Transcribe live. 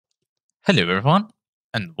Hello everyone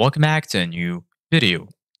and welcome back to a new video.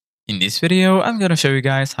 In this video, I'm going to show you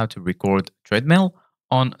guys how to record Treadmill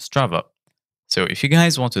on Strava. So if you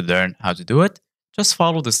guys want to learn how to do it, just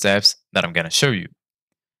follow the steps that I'm going to show you.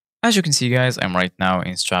 As you can see guys, I'm right now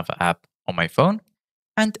in Strava app on my phone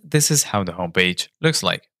and this is how the homepage looks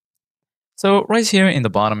like. So right here in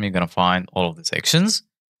the bottom, you're going to find all of the sections.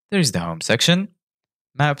 There's the home section,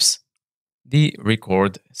 maps, the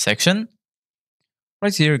record section.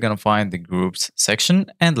 Right here, you're going to find the groups section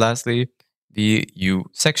and lastly, the you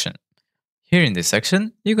section. Here in this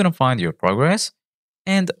section, you're going to find your progress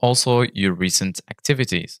and also your recent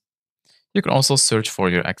activities. You can also search for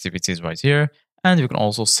your activities right here and you can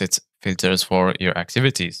also set filters for your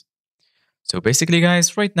activities. So basically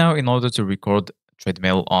guys, right now in order to record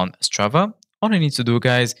Treadmill on Strava, all you need to do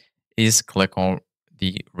guys is click on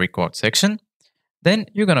the record section. Then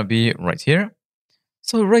you're going to be right here.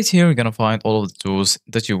 So right here, you're going to find all of the tools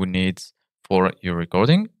that you will need for your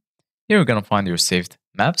recording. Here, you're going to find your saved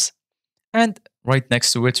maps. And right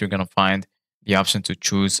next to it, you're going to find the option to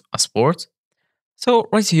choose a sport. So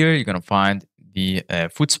right here, you're going to find the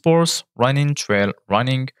foot sports, running, trail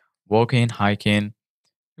running, walking, hiking.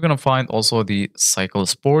 You're going to find also the cycle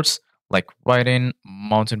sports like riding,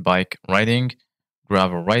 mountain bike riding,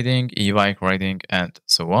 gravel riding, e-bike riding, and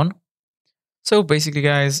so on. So basically,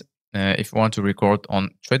 guys, if you want to record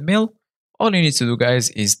on treadmill, all you need to do, guys,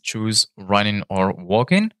 is choose running or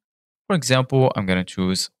walking. For example, I'm going to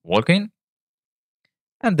choose walking.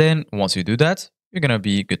 And then once you do that, you're going to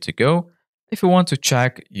be good to go. If you want to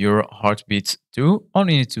check your heartbeat too, all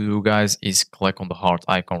you need to do, guys, is click on the heart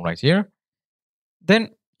icon right here.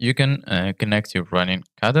 Then you can connect your running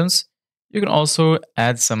cadence. You can also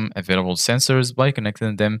add some available sensors by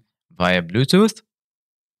connecting them via Bluetooth.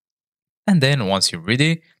 And then once you're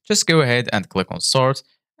ready, just go ahead and click on start.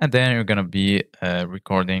 And then you're going to be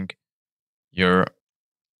recording your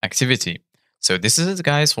activity. So this is it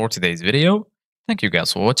guys for today's video. Thank you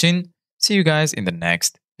guys for watching. See you guys in the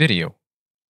next video.